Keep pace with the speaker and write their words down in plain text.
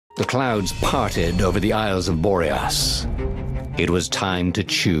The clouds parted over the Isles of Boreas. It was time to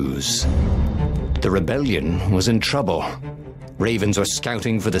choose. The rebellion was in trouble. Ravens were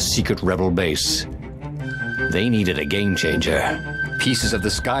scouting for the secret rebel base. They needed a game changer. Pieces of the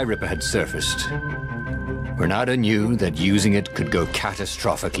Sky Ripper had surfaced. Reynardo knew that using it could go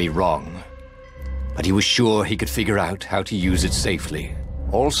catastrophically wrong. But he was sure he could figure out how to use it safely.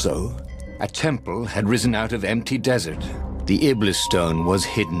 Also, a temple had risen out of empty desert. The Iblis stone was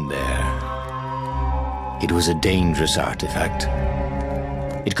hidden there. It was a dangerous artifact.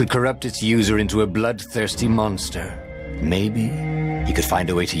 It could corrupt its user into a bloodthirsty monster. Maybe he could find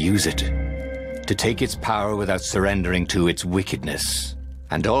a way to use it, to take its power without surrendering to its wickedness.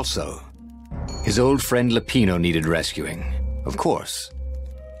 And also, his old friend Lapino needed rescuing. Of course,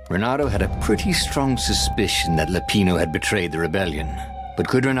 Reynardo had a pretty strong suspicion that Lapino had betrayed the rebellion. But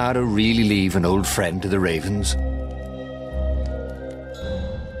could Reynardo really leave an old friend to the Ravens?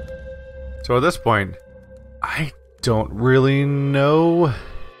 So at this point, I don't really know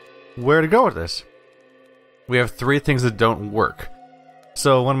where to go with this. We have three things that don't work.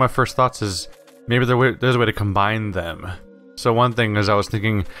 So one of my first thoughts is maybe there's a way to combine them. So one thing is I was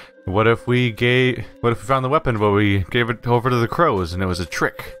thinking, what if we found the weapon but we gave it over to the crows and it was a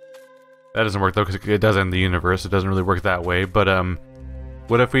trick? That doesn't work though because it does end the universe. It doesn't really work that way. But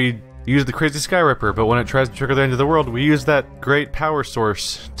what if we use the crazy Sky Ripper, but when it tries to trigger the end of the world, we use that great power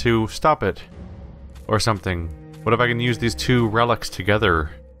source to stop it? Or something. What if I can use these two relics together?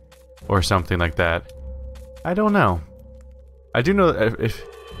 Or something like that. I don't know. I do know if...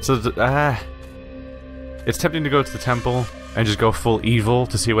 it's tempting to go to the temple and just go full evil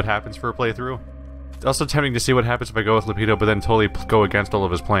to see what happens for a playthrough. It's also tempting to see what happens if I go with Lapino, but then totally go against all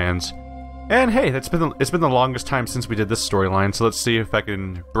of his plans. And hey, it's been the longest time since we did this storyline, so let's see if I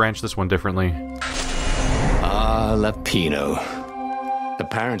can branch this one differently. Ah, Lapino.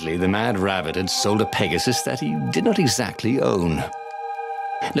 Apparently, the Mad Rabbit had sold a Pegasus that he did not exactly own.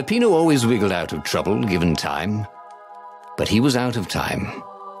 Lapino always wiggled out of trouble, given time. But he was out of time.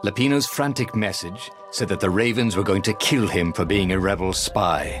 Lapino's frantic message said that the Ravens were going to kill him for being a rebel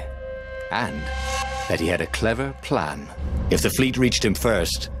spy. And that he had a clever plan. If the fleet reached him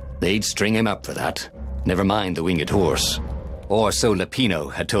first, they'd string him up for that. Never mind the winged horse. Or so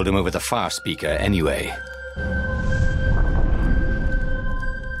Lapino had told him over the far speaker anyway.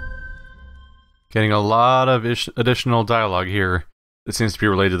 Getting a lot of additional dialogue here. It seems to be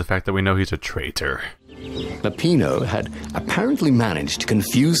related to the fact that we know he's a traitor. Lapino had apparently managed to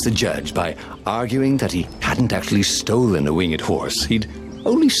confuse the judge by arguing that he hadn't actually stolen a winged horse. He'd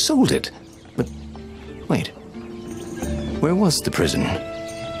only sold it. But wait, where was the prison?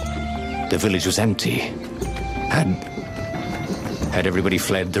 The village was empty. Had everybody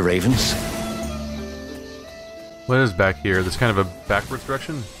fled the Ravens? What is back here? This kind of a backwards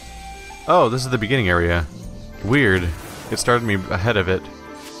direction? Oh, this is the beginning area. Weird. It started me ahead of it.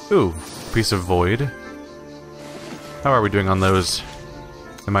 Ooh, piece of void. How are we doing on those?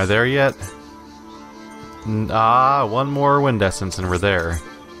 Am I there yet? One more wind essence and we're there.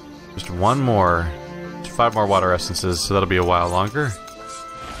 Just one more. 5 more water essences, so that'll be a while longer.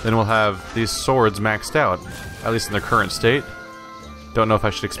 Then we'll have these swords maxed out, at least in their current state. Don't know if I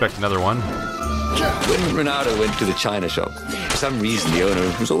should expect another one. When Reynardo went to the china shop, for some reason the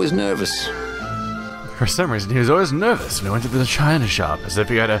owner was always nervous. For some reason, he was always nervous when he went to the china shop, as if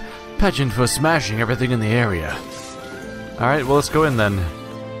he had a penchant for smashing everything in the area. Alright, well, let's go in then.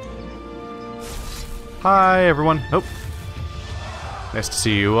 Hi, everyone. Oh. Nice to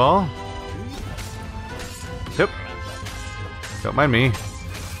see you all. Yep. Don't mind me.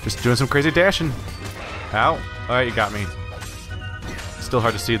 Just doing some crazy dashing. Ow. Alright, you got me. Still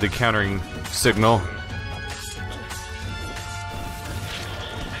hard to see the countering signal.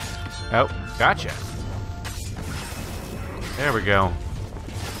 Oh, gotcha. There we go.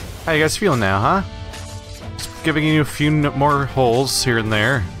 How you guys feeling now, huh? Just giving you a few more holes here and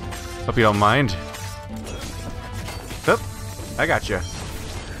there. Hope you don't mind. Oh, I gotcha.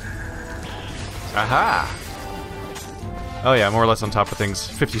 Aha! Oh yeah, more or less on top of things.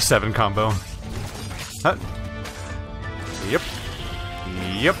 57 combo. Huh. Yep.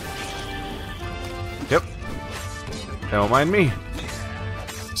 Yep. Yep. Don't mind me.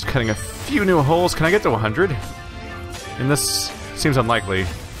 Just cutting a few new holes. Can I get to 100? And this seems unlikely.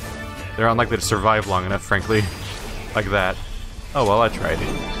 They're unlikely to survive long enough, frankly. Like that. Oh well, I tried.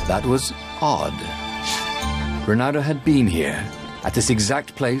 That was odd. Reynardo had been here, at this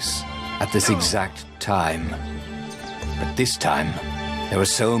exact place, at this exact time. But this time, there were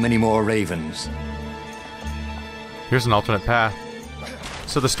so many more ravens. Here's an alternate path.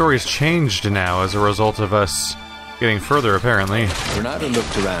 So the story's changed now as a result of us Getting further, apparently. Reynardo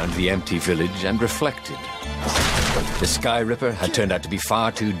looked around the empty village and reflected. The Sky Ripper had turned out to be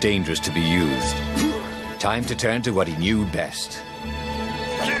far too dangerous to be used. Time to turn to what he knew best.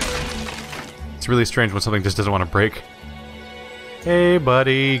 It's really strange when something just doesn't want to break. Hey,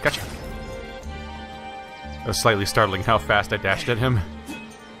 buddy. Gotcha. It was slightly startling how fast I dashed at him.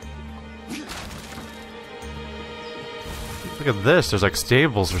 Look at this. There's like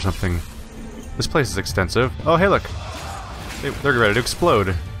stables or something. This place is extensive. Oh, hey, look. They're ready to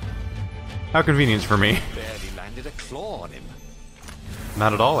explode. How convenient for me. Barely landed a claw on him.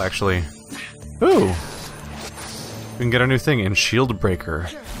 Not at all, actually. Ooh! We can get our new thing in Shield Breaker.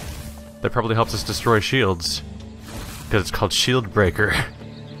 That probably helps us destroy shields. Because it's called Shield Breaker.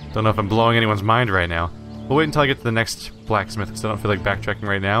 Don't know if I'm blowing anyone's mind right now. We'll wait until I get to the next blacksmith because I don't feel like backtracking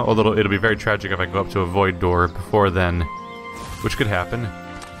right now. Although it'll be very tragic if I go up to a void door before then. Which could happen.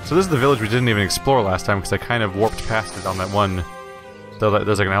 So this is the village we didn't even explore last time because I kind of warped past it on that one.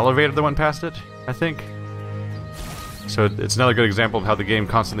 There's like an elevator that went past it, I think. So it's another good example of how the game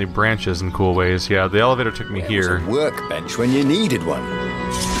constantly branches in cool ways. Yeah, the elevator took me here. There was a workbench when you needed one.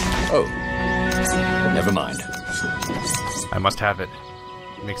 Oh, never mind. I must have it.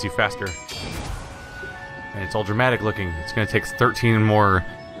 It makes you faster. And it's all dramatic looking. It's going to take 13 more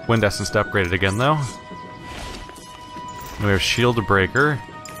wind essence to upgrade it again, though. And we have Shield Breaker.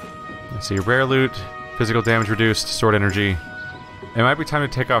 Let's see, rare loot, physical damage reduced, sword energy. It might be time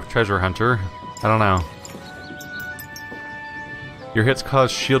to take off Treasure Hunter. I don't know. Your hits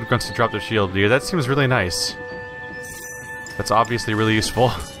cause shield grunts to drop their shield. Yeah, that seems really nice. That's obviously really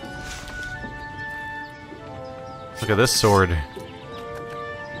useful. Look at this sword.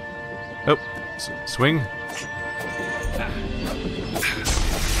 Oh, swing.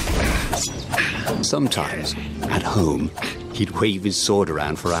 Sometimes, at home, he'd wave his sword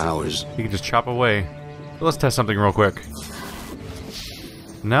around for hours. He could just chop away. But let's test something real quick.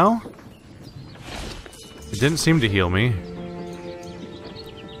 No? It didn't seem to heal me.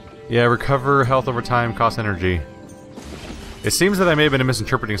 Yeah, recover health over time, cost energy. It seems that I may have been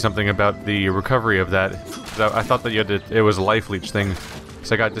misinterpreting something about the recovery of that. I thought that you had to, it was a life leech thing.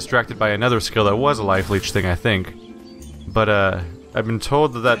 So I got distracted by another skill that was a life leech thing, I think. But, I've been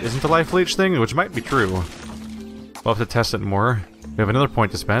told that that isn't a life leech thing, which might be true. We'll have to test it more. We have another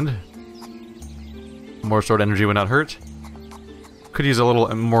point to spend. More sword energy would not hurt. Could use a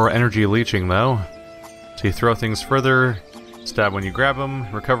little more energy leeching, though. So you throw things further, stab when you grab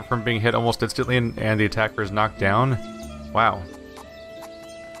them, recover from being hit almost instantly, and the attacker is knocked down. Wow.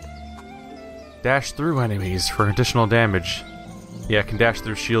 Dash through enemies for additional damage. Yeah, can dash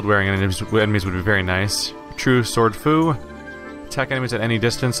through shield-wearing enemies would be very nice. True Sword Fu. Attack enemies at any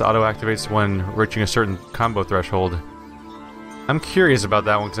distance, auto-activates when reaching a certain combo threshold. I'm curious about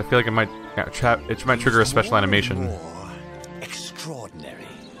that one because I feel like it might trigger a special animation. Extraordinary.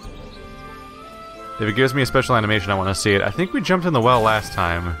 If it gives me a special animation, I want to see it. I think we jumped in the well last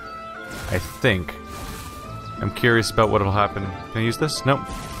time. I think. I'm curious about what will happen. Can I use this? Nope.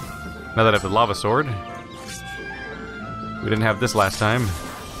 Now that I have the lava sword. We didn't have this last time.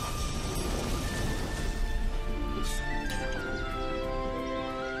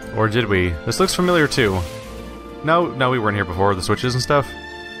 Or did we? This looks familiar too. No, we weren't here before. The switches and stuff.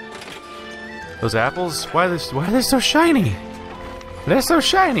 Those apples? Why are they so shiny? They're so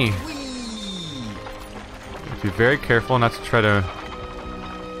shiny. Be very careful not to try to.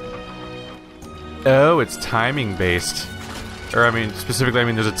 Oh, it's timing based. Or I mean, specifically, I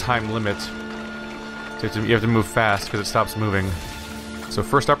mean there's a time limit. So you have to move fast because it stops moving. So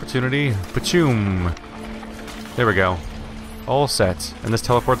first opportunity, pachoom. There we go. All set. And this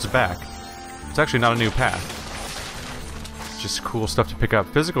teleports back. It's actually not a new path. It's just cool stuff to pick up.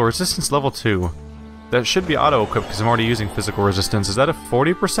 Physical resistance level 2. That should be auto-equipped because I'm already using physical resistance. Is that a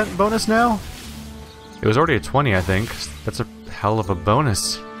 40% bonus now? It was already a 20, I think. That's a hell of a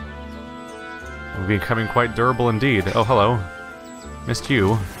bonus. We'll be becoming quite durable indeed. Oh, hello. Missed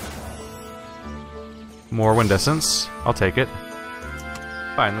you. More wind essence. I'll take it.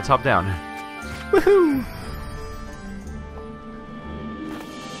 Fine, let's hop down. Woohoo!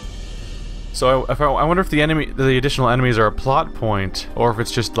 So I wonder if the additional enemies are a plot point, or if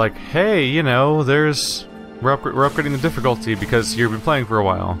it's just like, hey, you know, we're upgrading the difficulty because you've been playing for a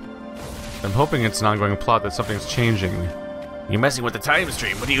while. I'm hoping it's an ongoing plot that something's changing. You're messing with the time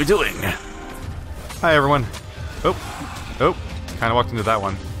stream. What are you doing? Hi, everyone. Oh, kind of walked into that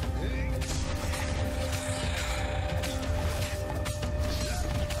one.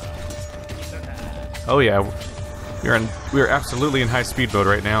 Oh yeah, we are absolutely in high speed mode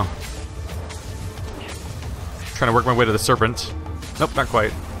right now. Trying to work my way to the serpent. Nope, not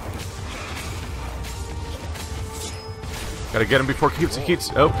quite. Gotta get him before he keeps.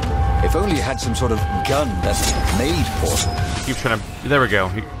 Oh. If only you had some sort of gun that made portal. Keeps trying to. There we go.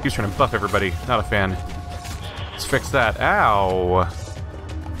 He keeps trying to buff everybody. Not a fan. Let's fix that. Ow.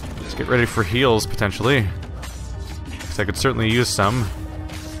 Let's get ready for heals, potentially. Because I could certainly use some.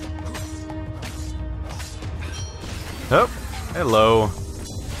 Oh. Hello.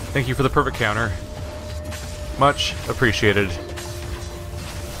 Thank you for the perfect counter. Much appreciated.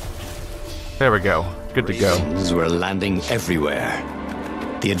 There we go. Good to go. Ravens were landing everywhere.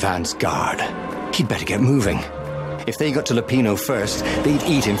 The advance guard. He'd better get moving. If they got to Lupino first, they'd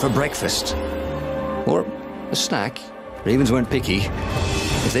eat him for breakfast. Or a snack. Ravens weren't picky.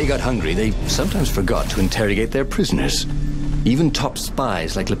 If they got hungry, they sometimes forgot to interrogate their prisoners. Even top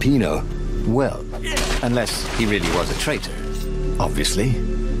spies like Lupino. Well, unless he really was a traitor. Obviously.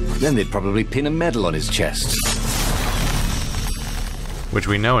 Then they'd probably pin a medal on his chest. Which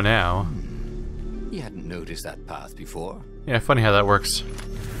we know now. You hadn't noticed that path before. Yeah, funny how that works.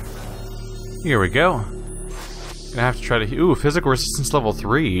 Here we go. Gonna have to try to... Ooh, physical resistance level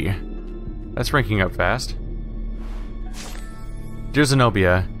 3. That's ranking up fast. Dear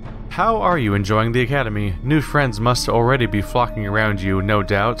Zenobia, how are you enjoying the academy? New friends must already be flocking around you, no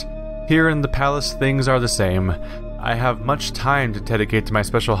doubt. Here in the palace, things are the same. I have much time to dedicate to my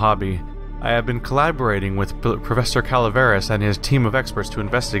special hobby. I have been collaborating with Professor Calaveras and his team of experts to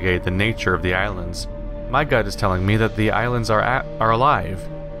investigate the nature of the islands. My gut is telling me that the islands are alive.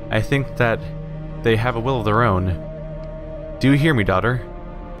 I think that they have a will of their own. Do you hear me, daughter?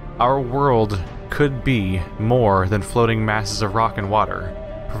 Our world could be more than floating masses of rock and water.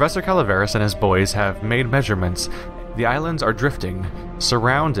 Professor Calaveras and his boys have made measurements. The islands are drifting,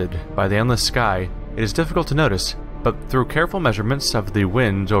 surrounded by the endless sky. It is difficult to notice, but through careful measurements of the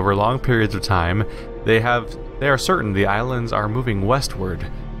wind over long periods of time, they are certain the islands are moving westward.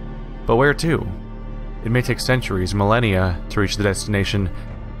 But where to? It may take centuries, millennia, to reach the destination.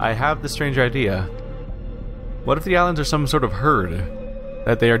 I have this strange idea. What if the islands are some sort of herd?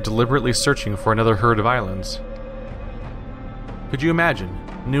 That they are deliberately searching for another herd of islands? Could you imagine?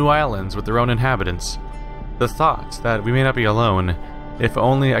 New islands with their own inhabitants. The thought that we may not be alone. If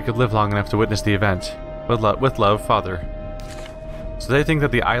only I could live long enough to witness the event. With love, Father. So they think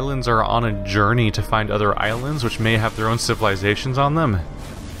that the islands are on a journey to find other islands which may have their own civilizations on them?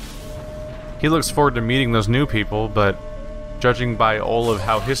 He looks forward to meeting those new people, but judging by all of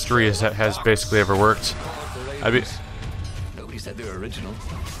how history has basically ever worked, Nobody said they were original.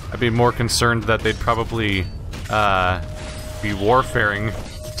 I'd be more concerned that they'd probably be warfaring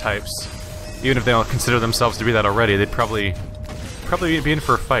types. Even if they don't consider themselves to be that already, they'd probably be in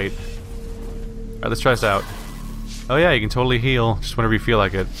for a fight. Alright, let's try this out. Oh yeah, you can totally heal just whenever you feel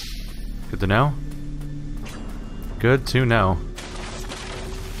like it. Good to know. Good to know.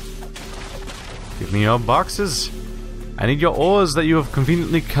 Give me your boxes. I need your ores that you have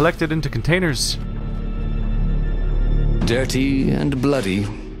conveniently collected into containers. Dirty and bloody,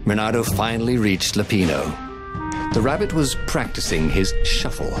 Reynardo finally reached Lupino. The rabbit was practicing his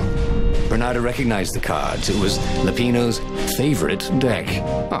shuffle. Reynardo recognized the cards. It was Lupino's favorite deck.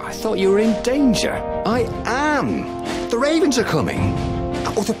 Oh, I thought you were in danger. I am. The ravens are coming.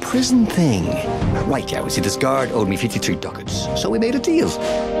 Oh, the prison thing. Right, yeah, we see this guard owed me 53 ducats, so we made a deal.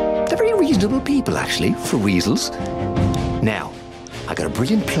 They're very reasonable people, actually, for weasels. Now, I got a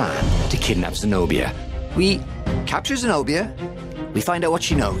brilliant plan to kidnap Zenobia. We capture Zenobia, we find out what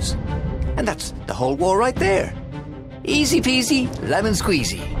she knows. And that's the whole war right there. Easy peasy, lemon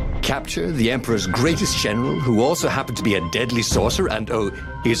squeezy. Capture the Emperor's greatest general, who also happened to be a deadly sorcerer and, oh,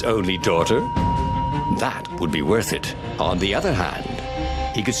 his only daughter. That would be worth it. On the other hand,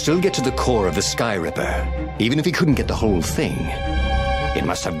 he could still get to the core of the Sky Ripper, even if he couldn't get the whole thing. It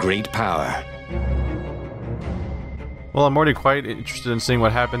must have great power. Well, I'm already quite interested in seeing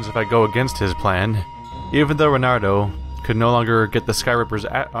what happens if I go against his plan. Even though Reynardo could no longer get the Sky Ripper's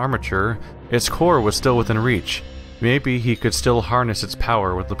armature, its core was still within reach. Maybe he could still harness its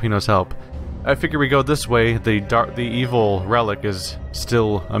power with Lupino's help. I figure we go this way, the evil relic is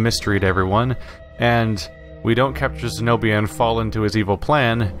still a mystery to everyone, and we don't capture Zenobia and fall into his evil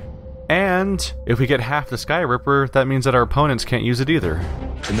plan, and if we get half the Sky Ripper, that means that our opponents can't use it either.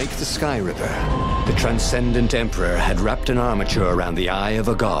 To make the Sky Ripper, the Transcendent Emperor had wrapped an armature around the eye of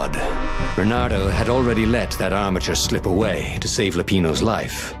a god. Reynardo had already let that armature slip away to save Lupino's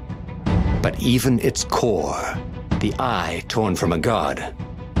life. But even its core, the eye torn from a god,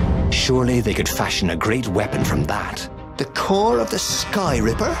 surely they could fashion a great weapon from that. The core of the Sky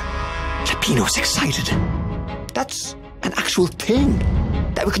Ripper? Lupino's excited. That's an actual thing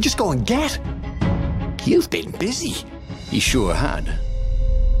that we could just go and get. You've been busy. He sure had.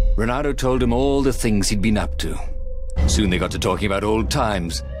 Reynardo told him all the things he'd been up to. Soon they got to talking about old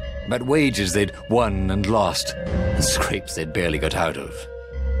times, about wages they'd won and lost, and scrapes they'd barely got out of.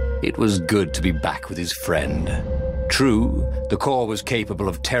 It was good to be back with his friend. True, the core was capable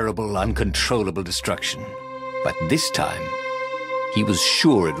of terrible, uncontrollable destruction. But this time, he was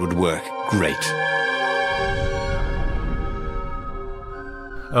sure it would work great.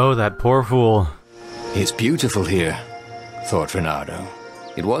 Oh, that poor fool. It's beautiful here, thought Reynardo.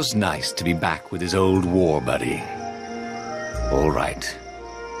 It was nice to be back with his old war buddy. All right.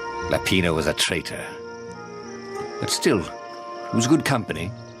 Lapino was a traitor. But still, he was good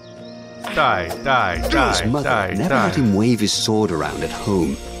company. His mother never let him wave his sword around at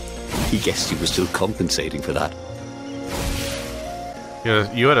home. He guessed he was still compensating for that.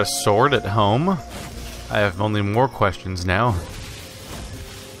 You had a sword at home? I have only more questions now.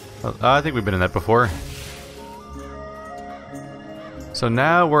 I think we've been in that before. So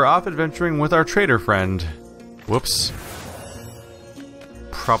now we're off adventuring with our trader friend. Whoops.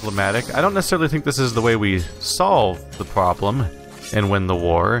 Problematic. I don't necessarily think this is the way we solve the problem and win the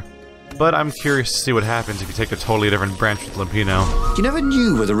war, but I'm curious to see what happens if you take a totally different branch with Lapino. You never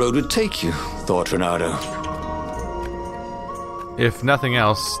knew where the road would take you, thought Reynardo. If nothing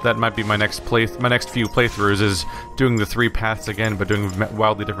else, that might be my next few playthroughs, is doing the 3 paths again, but doing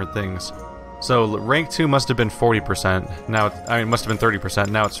wildly different things. So rank 2 must have been 40%. Now it must have been 30%.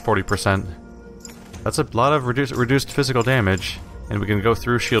 Now it's 40%. That's a lot of reduced physical damage, and we can go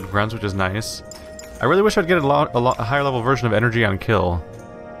through shield grunts, which is nice. I really wish I'd get a higher level version of energy on kill.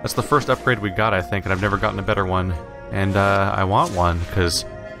 That's the first upgrade we got, I think, and I've never gotten a better one. And I want one, because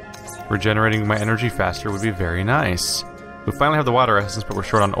regenerating my energy faster would be very nice. We finally have the water essence, but we're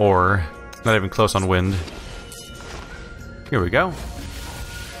short on ore. Not even close on wind. Here we go.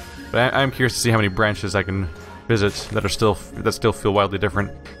 But I'm curious to see how many branches I can visit that still feel wildly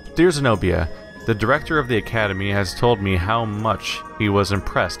different. Dear Zenobia, the director of the academy has told me how much he was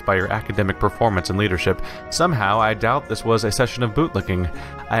impressed by your academic performance and leadership. Somehow, I doubt this was a session of bootlicking.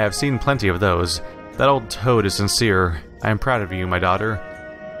 I have seen plenty of those. That old toad is sincere. I am proud of you, my daughter.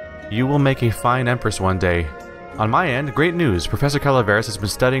 You will make a fine empress one day. On my end, great news. Professor Calaveras has been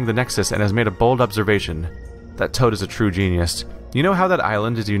studying the Nexus and has made a bold observation. That toad is a true genius. You know how that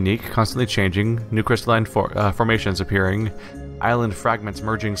island is unique, constantly changing, new crystalline formations appearing, island fragments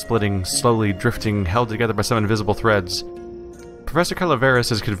merging, splitting, slowly drifting, held together by some invisible threads. Professor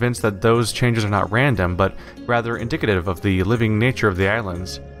Calaveras is convinced that those changes are not random, but rather indicative of the living nature of the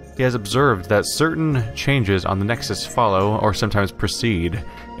islands. He has observed that certain changes on the Nexus follow, or sometimes precede,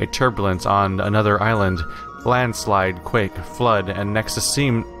 a turbulence on another island, landslide, quake, flood, and the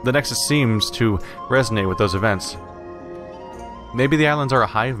Nexus seems to resonate with those events. Maybe the islands are a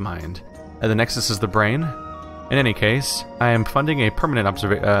hive mind, and the Nexus is the brain? In any case, I am funding a permanent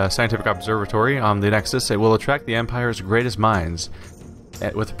scientific observatory on the Nexus. It will attract the Empire's greatest minds.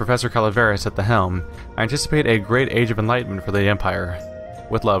 With Professor Calaveras at the helm, I anticipate a great age of enlightenment for the Empire.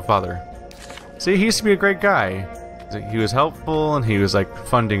 With love, Father. See, he used to be a great guy. He was helpful, and he was, like,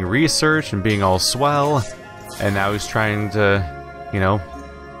 funding research and being all swell. And now he's trying to, you know,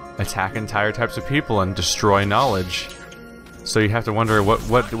 attack entire types of people and destroy knowledge. So you have to wonder,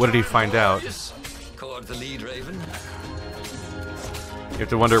 what did he find out? You have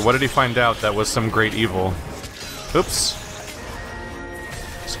to wonder, what did he find out that was some great evil? Oops.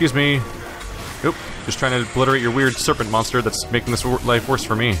 Excuse me. Oop. Just trying to obliterate your weird serpent monster that's making this life worse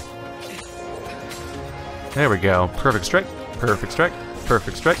for me. There we go. Perfect strike. Perfect strike.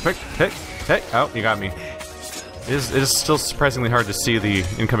 Perfect strike. Hey. Oh, you got me. It is still surprisingly hard to see the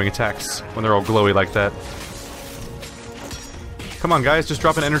incoming attacks when they're all glowy like that. Come on, guys, just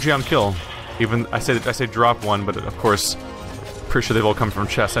drop an energy on kill. Even I say drop one, but of course, pretty sure they've all come from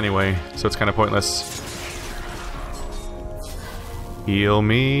chests anyway, so it's kind of pointless. Heal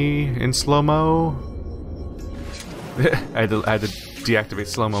me in slow-mo. I had to deactivate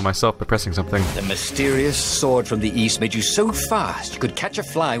slow-mo myself by pressing something. The mysterious sword from the east made you so fast you could catch a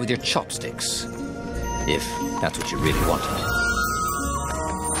fly with your chopsticks. If that's what you really wanted.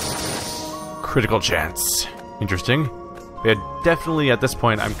 Critical chance. Interesting. But definitely at this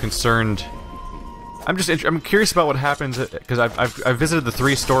point I'm concerned. I'm curious about what happens because I've visited the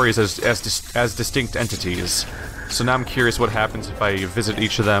 3 stories as distinct entities. So now I'm curious what happens if I visit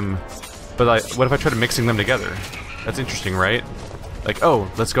each of them. But what if I try to mixing them together? That's interesting, right? Like,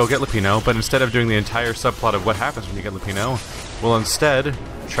 oh, let's go get Lapino, but instead of doing the entire subplot of what happens when you get Lapino, we'll instead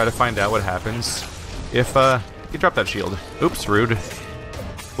try to find out what happens if you drop that shield. Oops, rude.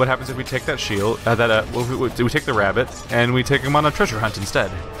 What happens if we take that shield, we take the rabbit, and we take him on a treasure hunt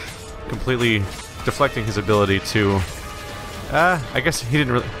instead? Completely deflecting his ability to, I guess he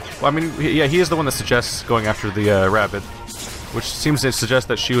didn't really, Well, I mean, yeah, he is the one that suggests going after the rabbit, which seems to suggest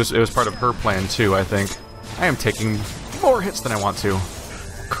that it was part of her plan too, I think. I am taking more hits than I want to.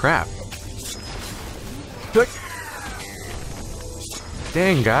 Crap.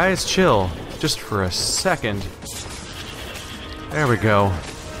 Dang, guys, chill. Just for a second. There we go.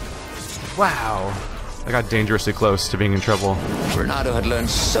 Wow. I got dangerously close to being in trouble. Reynardo had learned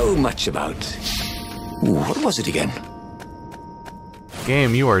so much about... Ooh, what was it again?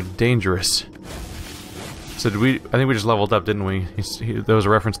 Game, you are dangerous. So did we... I think we just leveled up, didn't we? There was a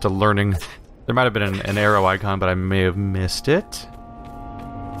reference to learning. There might have been an arrow icon, but I may have missed it.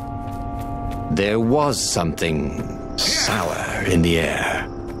 There was something sour in the air.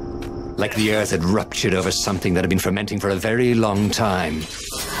 Like the earth had ruptured over something that had been fermenting for a very long time.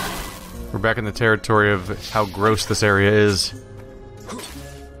 We're back in the territory of how gross this area is.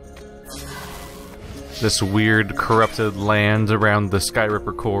 This weird, corrupted land around the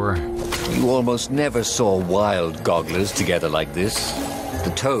Skyripper core. You almost never saw wild gogglers together like this.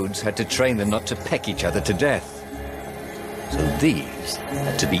 The toads had to train them not to peck each other to death. So these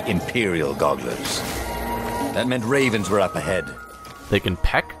had to be imperial gogglers. That meant ravens were up ahead. They can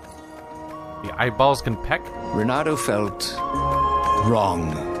peck? The eyeballs can peck? Reynardo felt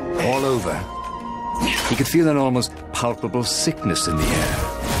wrong all over. He could feel an almost palpable sickness in the air.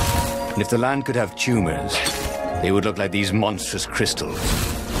 And if the land could have tumors, they would look like these monstrous crystals.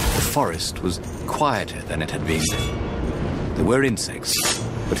 The forest was quieter than it had been. There were insects,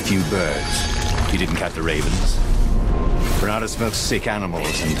 but few birds. He didn't count the ravens. Reynardo smelled sick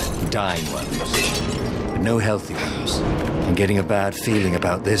animals and dying ones, but no healthy ones. And getting a bad feeling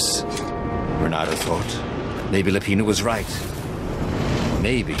about this, Reynardo thought. Maybe Lapina was right.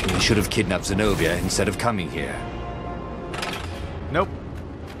 Maybe he should have kidnapped Zenobia instead of coming here. Nope.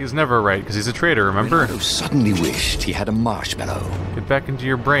 He's never right, because he's a traitor, remember? Reynardo suddenly wished he had a marshmallow. Get back into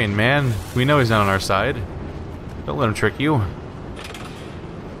your brain, man. We know he's not on our side. Don't let him trick you.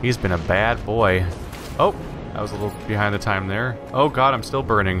 He's been a bad boy. Oh, I was a little behind the time there. Oh god, I'm still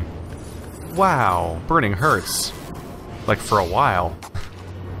burning. Wow, burning hurts. Like, for a while.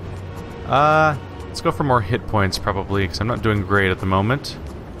 Let's go for more hit points, probably, because I'm not doing great at the moment.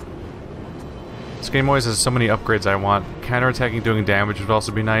 This game always has so many upgrades I want. Counterattacking doing damage would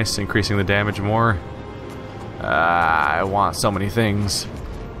also be nice, increasing the damage more. I want so many things.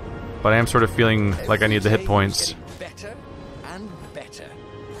 But I am sort of feeling like I need the hit points. Better and better.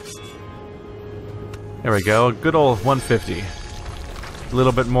 There we go, good old 150. A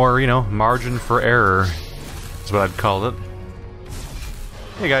little bit more, you know, margin for error is what I'd call it.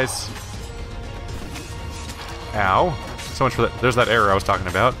 Hey guys. Ow. So much for that. There's that error I was talking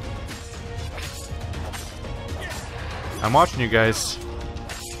about. I'm watching you guys.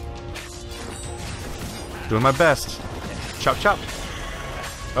 Doing my best. Chop chop.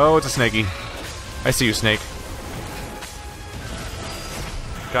 Oh, it's a snaky. I see you, snake.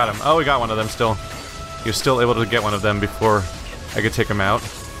 Got him. Oh, we got one of them still. He was still able to get one of them before I could take him out.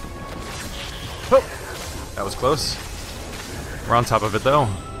 Oh! That was close. We're on top of it, though.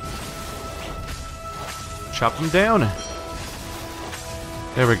 Chop them down.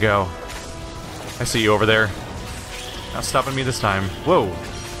 There we go. I see you over there. Not stopping me this time. Whoa!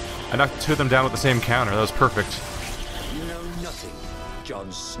 I knocked two of them down with the same counter. That was perfect. You know nothing, Jon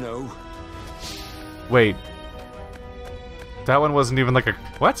Snow. Wait. That one wasn't even like a...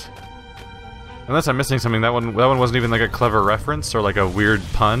 What? Unless I'm missing something, that one wasn't even like a clever reference or like a weird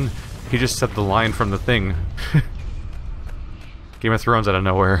pun. He just said the line from the thing. Game of Thrones out of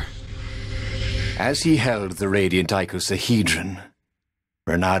nowhere. As he held the radiant icosahedron,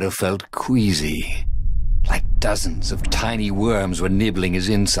 Reynardo felt queasy. Like dozens of tiny worms were nibbling his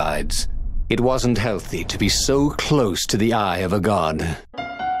insides. It wasn't healthy to be so close to the eye of a god.